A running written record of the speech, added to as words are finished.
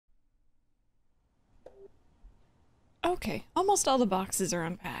Okay, almost all the boxes are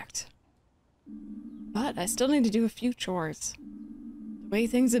unpacked. But I still need to do a few chores. The way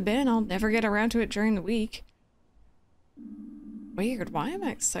things have been, I'll never get around to it during the week. Weird, why am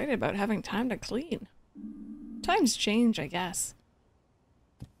I excited about having time to clean? Times change, I guess.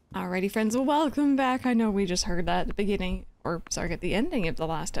 Alrighty, friends, well, welcome back. I know we just heard that at the beginning, or sorry, at the ending of the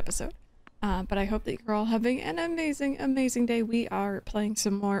last episode. But I hope that you're all having an amazing, amazing day. We are playing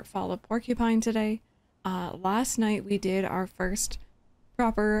some more Fall of Porcupine today. Last night we did our first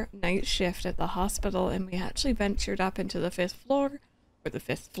proper night shift at the hospital, and we actually ventured up into the 5th floor, or the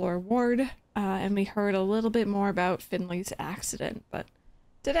 5th floor ward, and we heard a little bit more about Finley's accident. But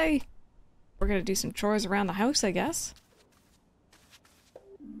today, we're gonna do some chores around the house, I guess.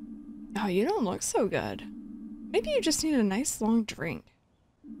 Oh, you don't look so good. Maybe you just need a nice long drink.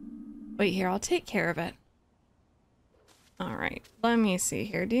 Wait here, I'll take care of it. Alright, let me see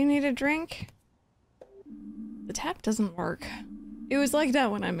here. Do you need a drink? The tap doesn't work. It was like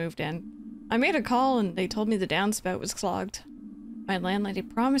that when I moved in. I made a call and they told me the downspout was clogged. My landlady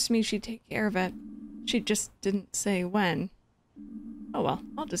promised me she'd take care of it. She just didn't say when. Oh well,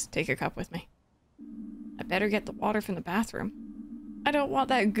 I'll just take a cup with me. I better get the water from the bathroom. I don't want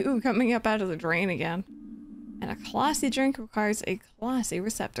that goo coming up out of the drain again. And a classy drink requires a classy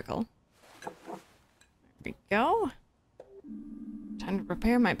receptacle. There we go. Time to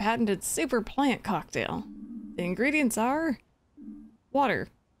prepare my patented super plant cocktail. The ingredients are water.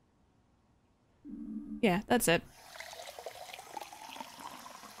 Yeah, that's it.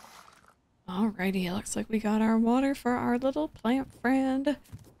 Alrighty, it looks like we got our water for our little plant friend.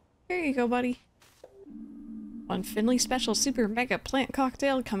 Here you go, buddy. One Finley special super mega plant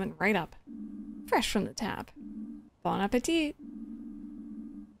cocktail coming right up. Fresh from the tap. Bon appetit.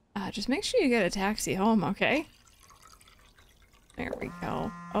 Just make sure you get a taxi home, okay? There we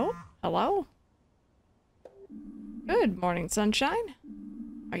go. Oh, hello? Good morning, sunshine.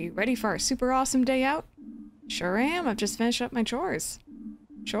 Are you ready for our super awesome day out? Sure am. I've just finished up my chores.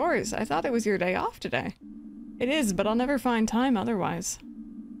 Chores? I thought it was your day off today. It is, but I'll never find time otherwise.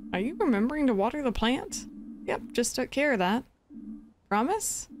 Are you remembering to water the plant? Yep, just took care of that.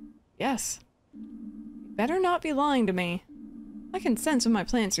 Promise? Yes. You better not be lying to me. I can sense when my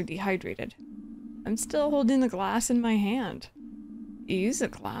plants are dehydrated. I'm still holding the glass in my hand. You use a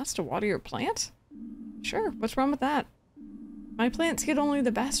glass to water your plant? Sure, what's wrong with that? My plants get only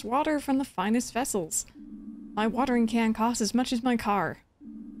the best water from the finest vessels. My watering can costs as much as my car.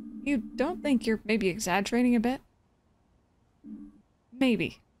 You don't think you're maybe exaggerating a bit?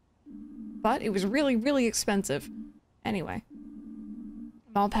 Maybe. But it was really, really expensive. Anyway.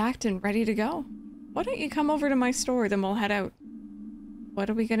 I'm all packed and ready to go. Why don't you come over to my store, then we'll head out. What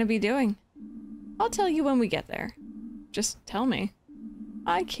are we gonna be doing? I'll tell you when we get there. Just tell me.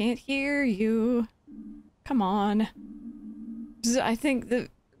 I can't hear you. Come on. I think the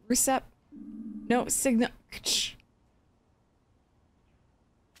signal.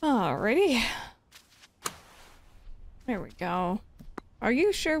 Alrighty. There we go. Are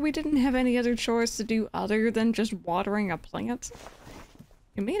you sure we didn't have any other chores to do other than just watering a plant?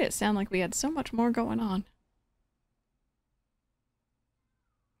 You made it sound like we had so much more going on.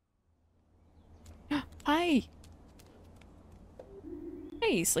 Hi!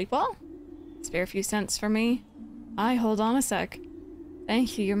 Hey, sleep well? Spare a few cents for me? Hold on a sec.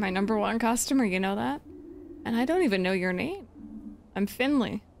 Thank you, you're my #1 customer, you know that? And I don't even know your name. I'm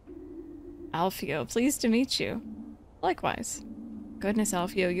Finley. Alfio, pleased to meet you. Likewise. Goodness,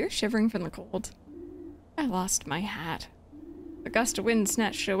 Alfio, you're shivering from the cold. I lost my hat. A gust of wind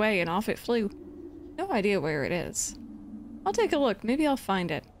snatched it away and off it flew. No idea where it is. I'll take a look, maybe I'll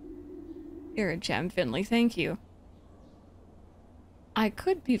find it. You're a gem, Finley, thank you. I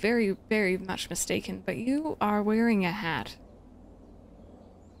could be very, very much mistaken, but you are wearing a hat.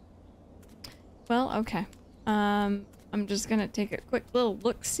 Well, okay. I'm just gonna take a quick little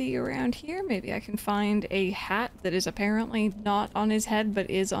look-see around here. Maybe I can find a hat that is apparently not on his head, but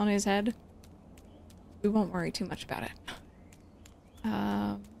is on his head. We won't worry too much about it.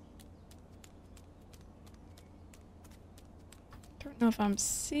 Don't know if I'm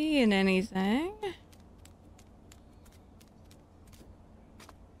seeing anything.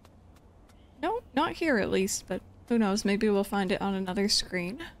 No, not here at least, but who knows, maybe we'll find it on another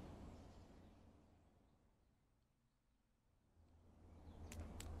screen.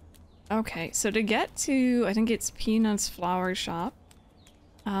 Okay, so to get to, I think it's Peanut's flower shop,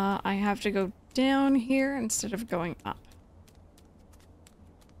 I have to go down here instead of going up.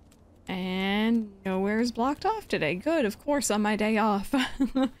 And nowhere is blocked off today. Good, of course, on my day off.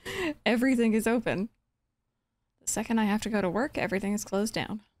 Everything is open. The second I have to go to work, everything is closed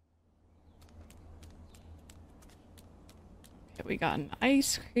down. Okay, we got an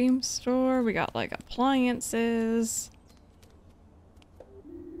ice cream store. We got like appliances.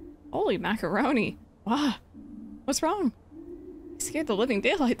 Holy macaroni. Wow. What's wrong? You scared the living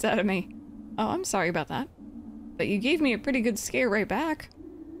daylights out of me. Oh, I'm sorry about that. But you gave me a pretty good scare right back.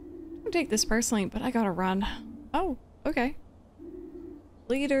 Don't take this personally, but I gotta run. Oh, okay.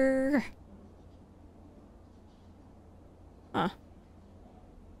 Leader. Huh.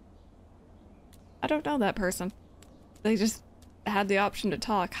 I don't know that person. They just had the option to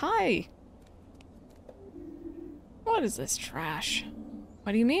talk. Hi! What is this trash?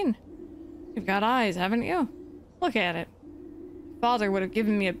 What do you mean? You've got eyes, haven't you? Look at it. Father would have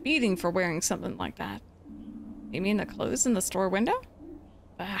given me a beating for wearing something like that. You mean the clothes in the store window?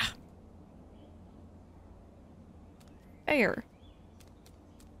 Ah. Fair.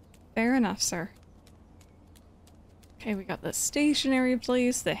 Fair enough, sir. Okay, we got the stationery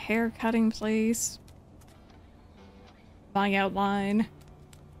place, the hair cutting place. My outline.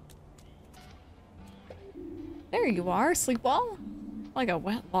 There you are, sleep well? Like a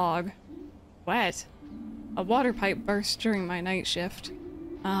wet log. Wet? A water pipe burst during my night shift.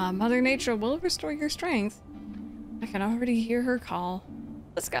 Mother Nature will restore your strength. I can already hear her call.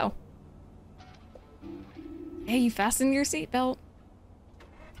 Let's go. Hey, fasten your seatbelt.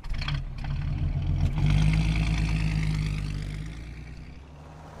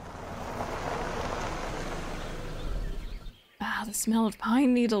 Ah, the smell of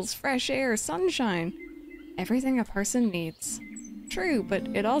pine needles, fresh air, sunshine. Everything a person needs. True, but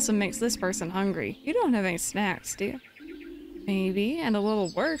it also makes this person hungry. You don't have any snacks, do you? Maybe, and a little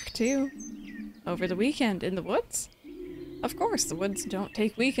work, too. Over the weekend, in the woods? Of course, the woods don't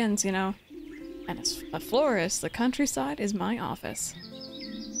take weekends, you know. And as a florist, the countryside is my office.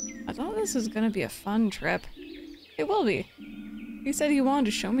 I thought this was gonna be a fun trip. It will be. You said you wanted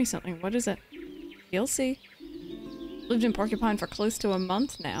to show me something. What is it? You'll see. Lived in Porcupine for close to a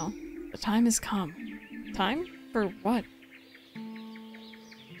month now. The time has come. Time? For what?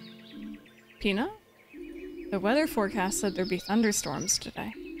 Pina? The weather forecast said there'd be thunderstorms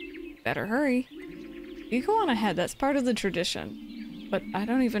today. Better hurry. You go on ahead, that's part of the tradition. But I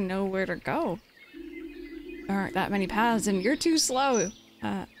don't even know where to go. There aren't that many paths and you're too slow.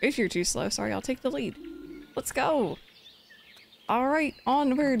 If you're too slow, sorry, I'll take the lead. Let's go. Alright,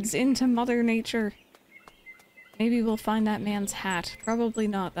 onwards into Mother Nature. Maybe we'll find that man's hat. Probably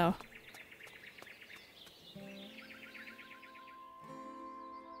not, though.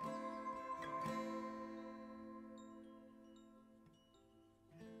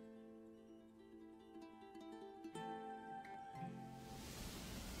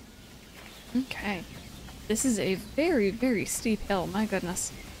 Okay. This is a very, very steep hill, my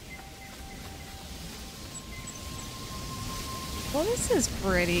goodness. Well, this is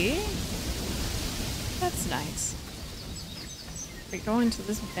pretty. That's nice. We go into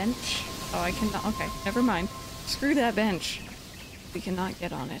this bench. Oh, I cannot. Okay, never mind. Screw that bench. We cannot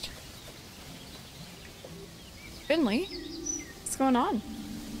get on it. Finley? What's going on?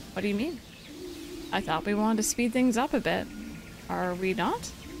 What do you mean? I thought we wanted to speed things up a bit. Are we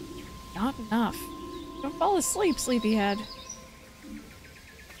not? Not enough. Don't fall asleep, sleepyhead.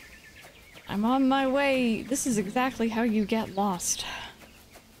 I'm on my way. This is exactly how you get lost.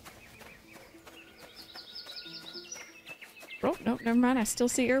 Oh, no, never mind. I still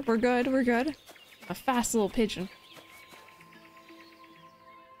see her. We're good, we're good. A fast little pigeon.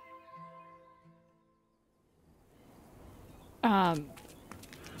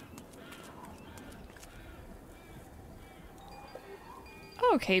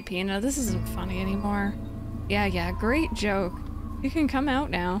 Okay, Pina, this isn't funny anymore. Yeah, great joke. You can come out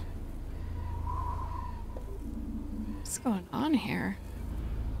now. What's going on here?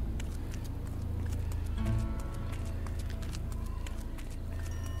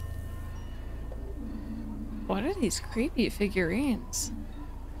 What are these creepy figurines?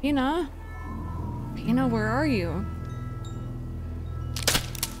 Pina? Pina, where are you?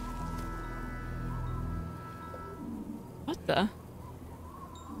 What the?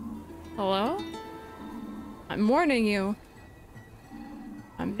 Hello? I'm warning you.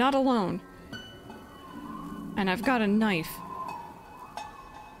 I'm not alone. And I've got a knife.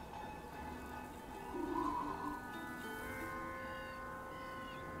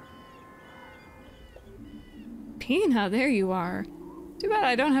 Pina, there you are. Too bad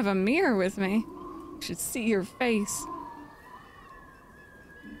I don't have a mirror with me. You should see your face.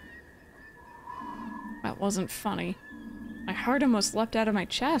 That wasn't funny. My heart almost leapt out of my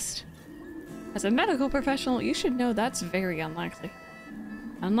chest. As a medical professional, you should know that's very unlikely.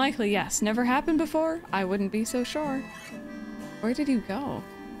 Unlikely, yes. Never happened before? I wouldn't be so sure. Where did you go?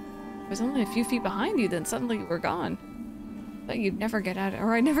 I was only a few feet behind you, then suddenly you were gone. But you'd never get out of,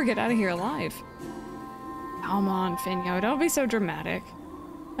 or I'd never get out of here alive. Come on, Finyo, don't be so dramatic.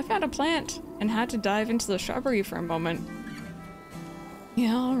 I found a plant and had to dive into the shrubbery for a moment.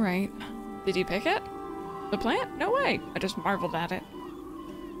 Yeah, alright. Did you pick it? The plant? No way. I just marveled at it.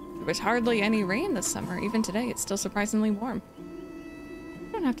 There was hardly any rain this summer. Even today, it's still surprisingly warm. You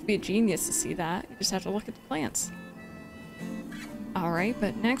don't have to be a genius to see that. You just have to look at the plants. Alright,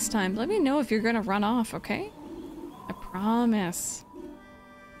 but next time, let me know if you're gonna run off, okay? I promise.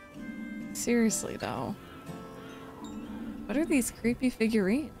 Seriously, though. What are these creepy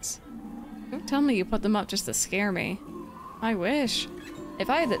figurines? Don't tell me you put them up just to scare me. I wish. If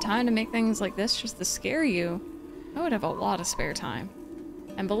I had the time to make things like this just to scare you, I would have a lot of spare time.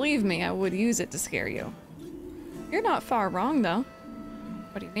 And believe me, I would use it to scare you. You're not far wrong, though.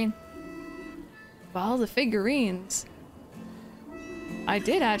 What do you mean? Well, the figurines... I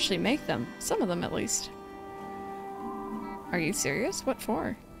did actually make them. Some of them, at least. Are you serious? What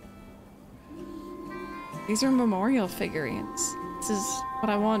for? These are memorial figurines. This is what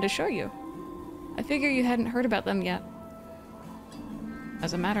I wanted to show you. I figure you hadn't heard about them yet.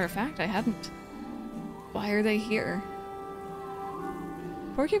 As a matter of fact, I hadn't. Why are they here?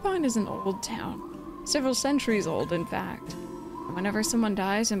 Porcupine is an old town. Several centuries old, in fact. And whenever someone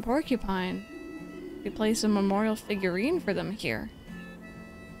dies in Porcupine, we place a memorial figurine for them here.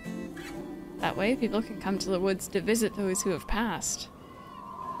 That way, people can come to the woods to visit those who have passed.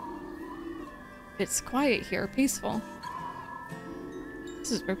 It's quiet here, peaceful.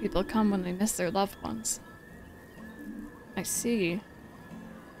 This is where people come when they miss their loved ones. I see.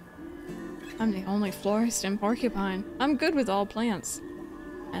 I'm the only florist in Porcupine. I'm good with all plants.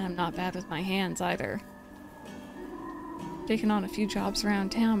 And I'm not bad with my hands either. Taken on a few jobs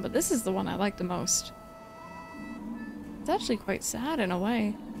around town, but this is the one I like the most. It's actually quite sad in a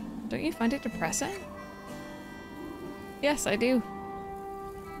way. Don't you find it depressing? Yes, I do.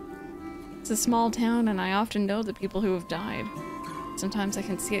 It's a small town and I often know the people who have died. Sometimes I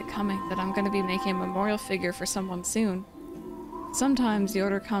can see it coming that I'm going to be making a memorial figure for someone soon. Sometimes the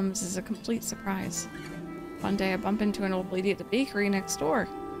order comes as a complete surprise. One day I bump into an old lady at the bakery next door.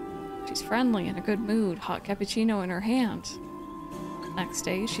 She's friendly, in a good mood, hot cappuccino in her hand. Next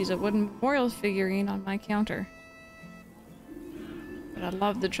day, she's a wooden memorial figurine on my counter. But I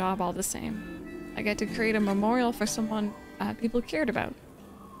love the job all the same. I get to create a memorial for someone people cared about.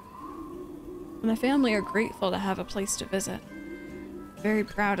 And the family are grateful to have a place to visit. Very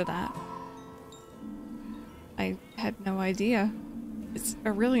proud of that. I had no idea. It's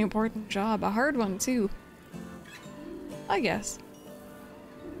a really important job, a hard one too. I guess.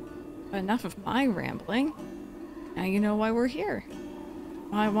 But enough of my rambling. Now you know why we're here.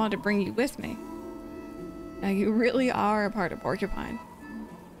 Why I wanted to bring you with me. Now you really are a part of Porcupine.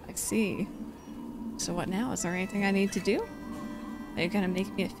 I see. So what now? Is there anything I need to do? Are you gonna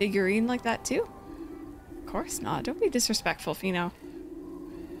make me a figurine like that too? Of course not. Don't be disrespectful, Fino.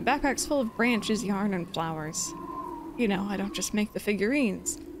 The backpack's full of branches, yarn, and flowers. You know, I don't just make the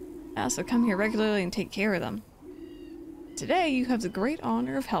figurines. I also come here regularly and take care of them. Today, you have the great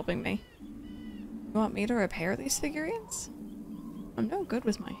honor of helping me. You want me to repair these figurines? I'm no good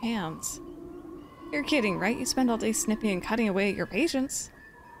with my hands. You're kidding, right? You spend all day snipping and cutting away at your patients.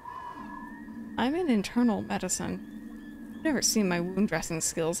 I'm in internal medicine. You've never seen my wound dressing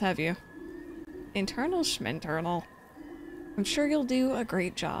skills, have you? Internal schminternal. I'm sure you'll do a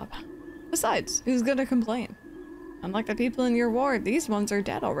great job. Besides, who's gonna complain? Unlike the people in your ward, these ones are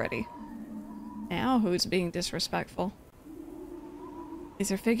dead already. Now who's being disrespectful?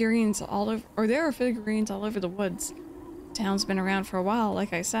 These are figurines all over, or there are figurines all over the woods. The town's been around for a while,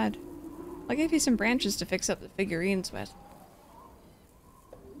 like I said. I'll give you some branches to fix up the figurines with.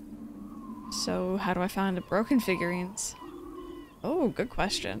 So, how do I find the broken figurines? Oh, good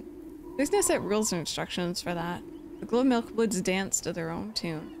question. There's no set rules or instructions for that. The Glowmilk Woods dance to their own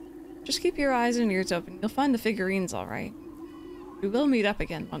tune. Just keep your eyes and ears open. You'll find the figurines all right. We will meet up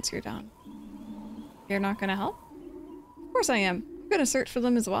again once you're done. You're not gonna help? Of course I am. I'm gonna search for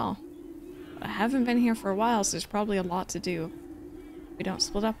them as well. But I haven't been here for a while, so there's probably a lot to do. If we don't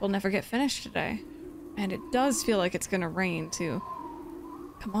split up, we'll never get finished today. And it does feel like it's gonna rain, too.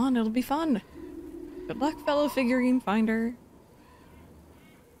 Come on, it'll be fun. Good luck, fellow figurine finder.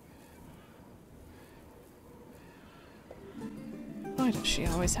 Why does she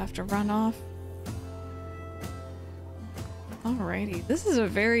always have to run off? Alrighty, this is a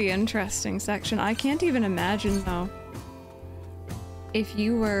very interesting section. I can't even imagine, though, if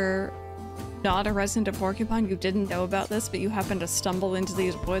you were not a resident of Porcupine, you didn't know about this, but you happened to stumble into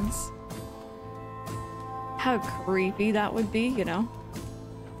these woods. How creepy that would be, you know?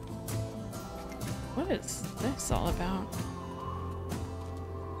 What is this all about?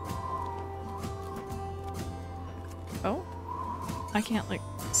 Oh, I can't like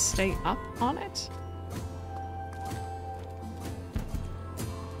stay up on it.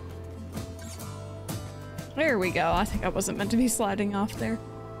 There we go. I think I wasn't meant to be sliding off there.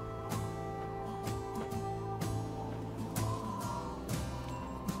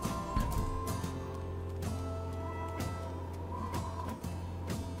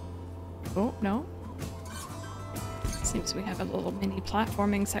 Oh, no. Seems we have a little mini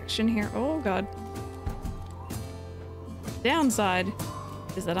platforming section here. Oh, God. Downside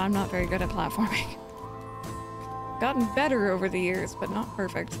is that I'm not very good at platforming. Gotten better over the years, but not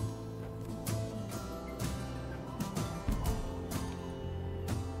perfect.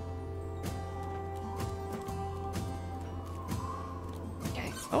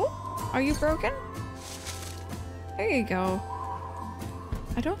 Okay. Oh, are you broken? There you go.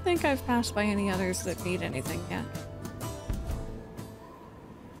 I don't think I've passed by any others that need anything yet.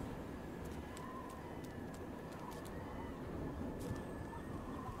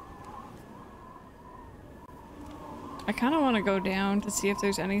 I kind of want to go down to see if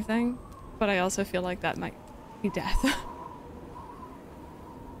there's anything, but I also feel like that might be death.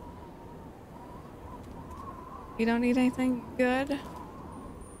 You don't need anything good?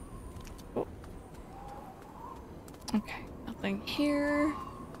 Oh. Okay, nothing here.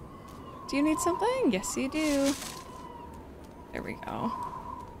 Do you need something? Yes, you do. There we go.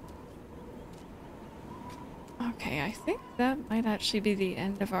 Okay, I think that might actually be the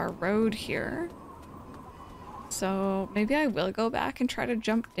end of our road here. So maybe I will go back and try to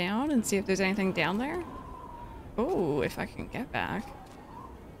jump down and see if there's anything down there. Oh, if I can get back.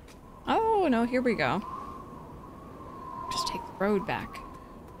 Oh, no, here we go. Just take the road back.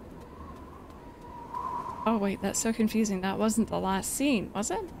 Oh, wait, that's so confusing. That wasn't the last scene,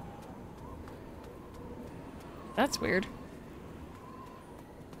 was it? That's weird.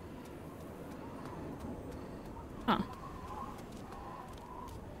 Huh.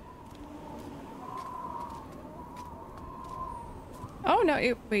 Oh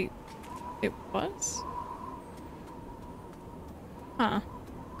no, wait, it was? Huh.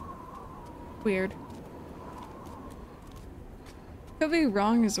 Weird. Could be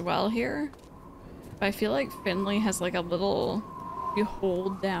wrong as well here, but I feel like Finley has like a little, if you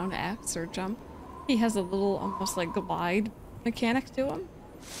hold down X or jump, he has a little almost like glide mechanic to him.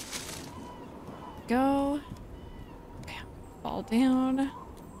 Go. Okay, fall down.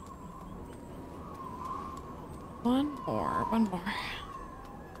 One more.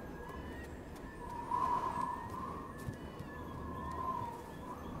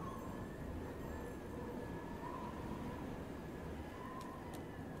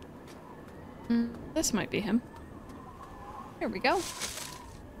 This might be him. Here we go.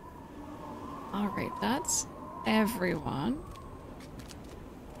 Alright, that's everyone.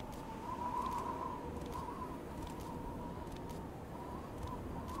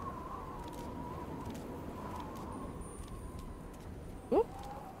 Oop.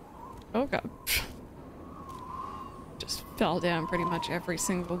 Oh god. Just fell down pretty much every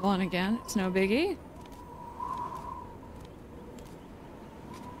single one again. It's no biggie.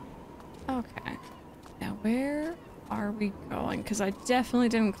 Okay. Now where are we going? Because I definitely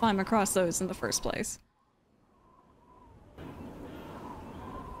didn't climb across those in the first place.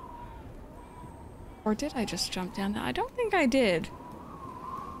 Or did I just jump down? I don't think I did.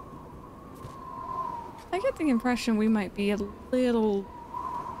 I get the impression we might be a little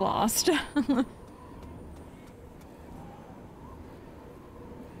lost.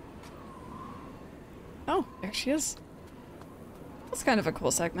 Oh, there she is. That's kind of a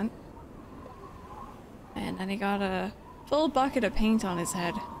cool segment. And then he got a full bucket of paint on his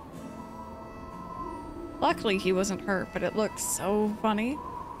head. Luckily he wasn't hurt, but it looked so funny.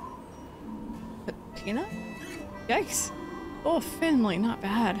 Patina? Yikes. Oh, Finley, not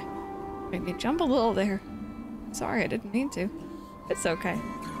bad. Made me jump a little there. Sorry, I didn't mean to. It's okay.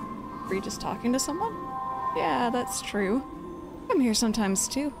 Were you just talking to someone? Yeah, that's true. I'm here sometimes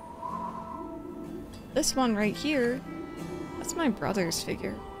too. This one right here, that's my brother's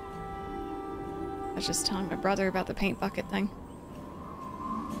figure. I was just telling my brother about the paint bucket thing.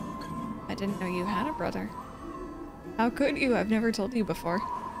 I didn't know you had a brother. How could you? I've never told you before.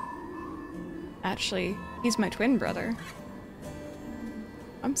 Actually, he's my twin brother.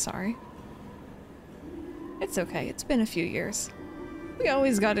 I'm sorry. It's okay, it's been a few years. We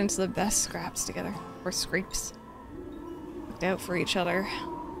always got into the best scraps together. Or scrapes. Looked out for each other.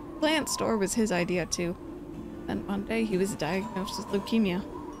 Plant store was his idea too. Then one day he was diagnosed with leukemia.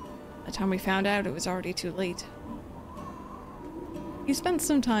 By the time we found out, it was already too late. He spent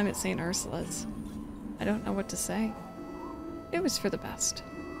some time at St. Ursula's. I don't know what to say. It was for the best.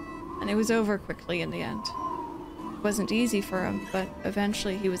 And it was over quickly in the end. wasn't easy for him, but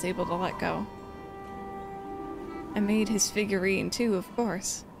eventually he was able to let go. I made his figurine too, of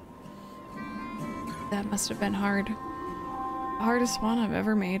course. That must have been hard. The hardest one I've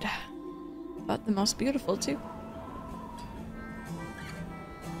ever made. But the most beautiful too.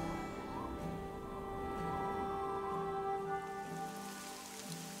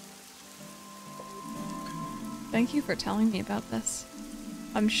 Thank you for telling me about this.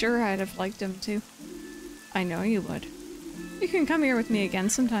 I'm sure I'd have liked him too. I know you would. You can come here with me again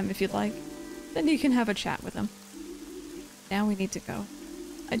sometime if you'd like. Then you can have a chat with him. Now we need to go.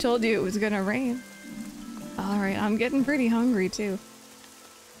 I told you it was gonna rain. Alright, I'm getting pretty hungry too.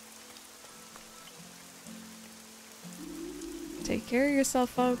 Take care of yourself,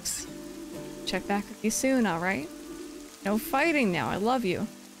 folks. Check back with you soon, alright? No fighting now, I love you.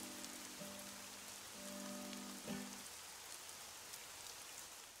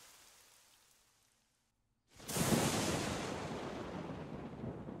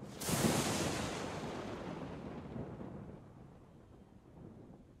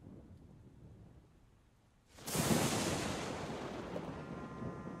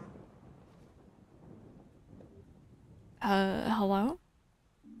 Hello?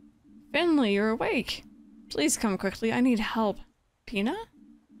 Finley, you're awake. Please come quickly, I need help. Pina?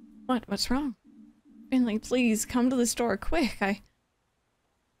 What's wrong? Finley, please, come to the store, quick,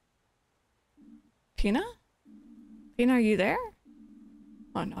 Pina? Pina, are you there?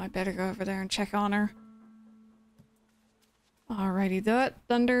 Oh no, I better go over there and check on her. Alrighty, that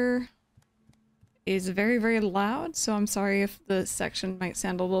thunder is very, very loud, so I'm sorry if the section might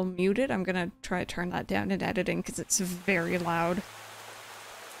sound a little muted. I'm gonna try to turn that down in editing because it's very loud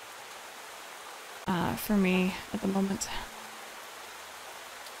for me at the moment.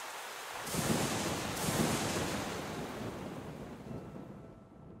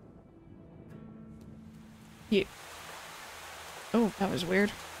 Yeah. Oh, that was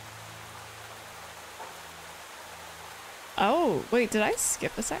weird. Oh, wait, did I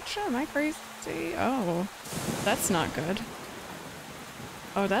skip a section? Am I crazy? Oh, that's not good.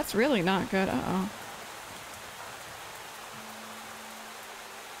 Oh, that's really not good. Uh-oh.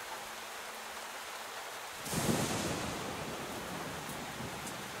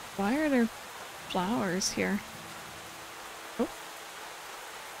 Why are there flowers here? Oh.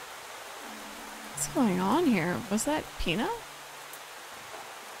 What's going on here? Was that Pina?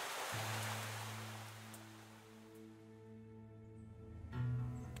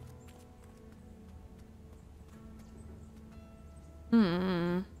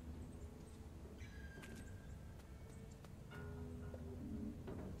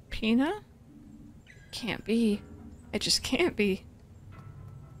 Pina? Can't be. It just can't be.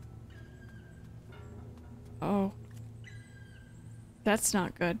 Oh. That's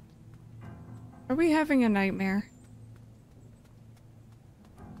not good. Are we having a nightmare?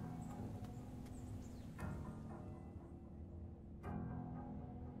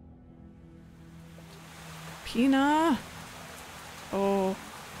 Pina? Oh.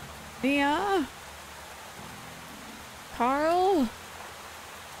 Mia? Carl?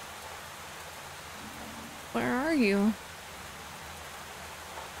 Where are you?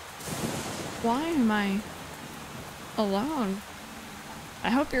 Why am I alone? I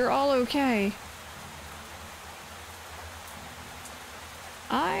hope you're all okay.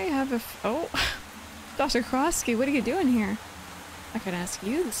 I have a oh, Dr. Krosky, what are you doing here? I could ask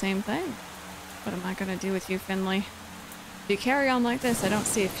you the same thing. What am I gonna do with you, Finley? If you carry on like this, I don't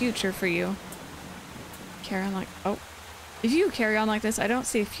see a future for you. Carry on like oh. If you carry on like this, I don't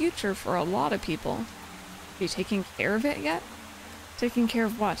see a future for a lot of people. Are you taking care of it yet? Taking care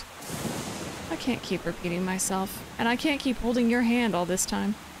of what? I can't keep repeating myself, and I can't keep holding your hand all this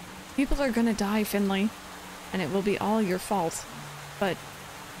time. People are gonna die, Finley, and it will be all your fault. But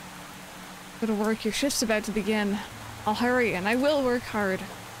go to work, your shift's about to begin. I'll hurry, and I will work hard.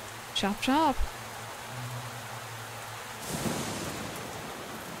 Chop chop.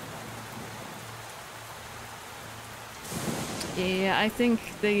 Yeah, I think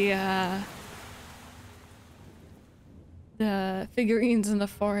the figurines in the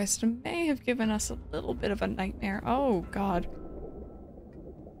forest may have given us a little bit of a nightmare. Oh, God.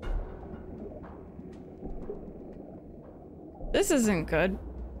 This isn't good.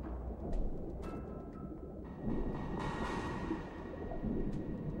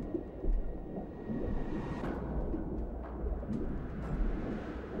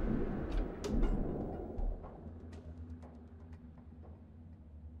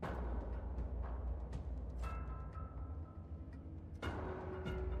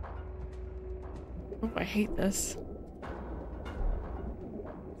 Oh, I hate this.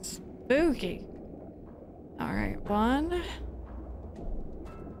 Spooky. All Alright, 1,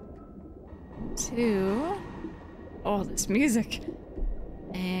 2. Oh, this music.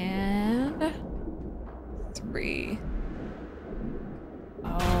 And 3.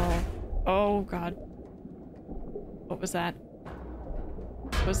 Oh. Oh, God. What was that?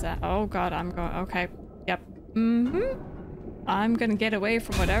 What was that? Oh, God, I'm going... Okay. Yep. Mm-hmm. I'm gonna get away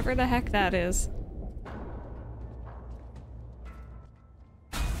from whatever the heck that is.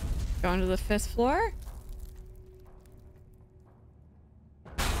 Going to the 5th floor?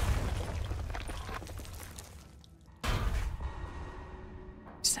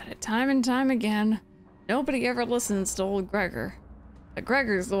 Said it time and time again. Nobody ever listens to old Gregor. But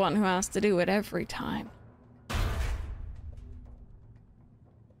Gregor's the one who has to do it every time.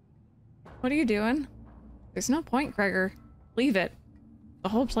 What are you doing? There's no point, Gregor. Leave it. The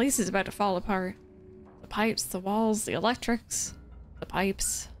whole place is about to fall apart. The pipes, the walls, the electrics. The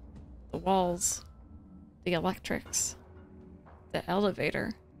pipes, the walls, the electrics. The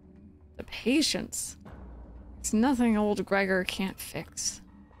elevator. The patience. There's nothing old Gregor can't fix.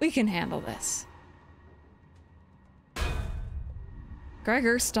 We can handle this.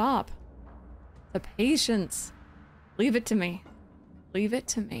 Gregor, stop. The patience. Leave it to me. Leave it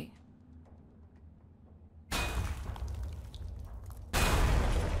to me.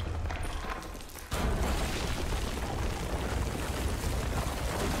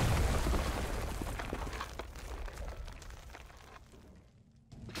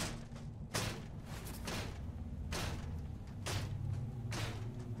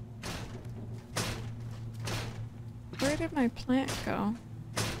 Where did my plant go?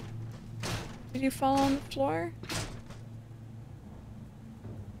 Did you fall on the floor?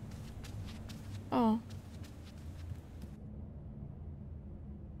 Oh.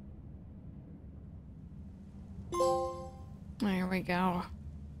 There we go.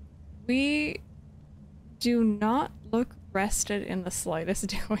 We do not look rested in the slightest,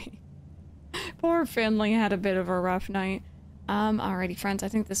 do we? Poor Finley had a bit of a rough night. Alrighty friends, I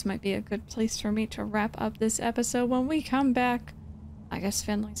think this might be a good place for me to wrap up this episode. When we come back, I guess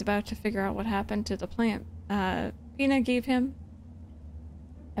Finley's about to figure out what happened to the plant Pina gave him.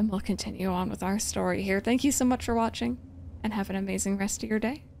 And we'll continue on with our story here. Thank you so much for watching, and have an amazing rest of your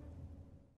day.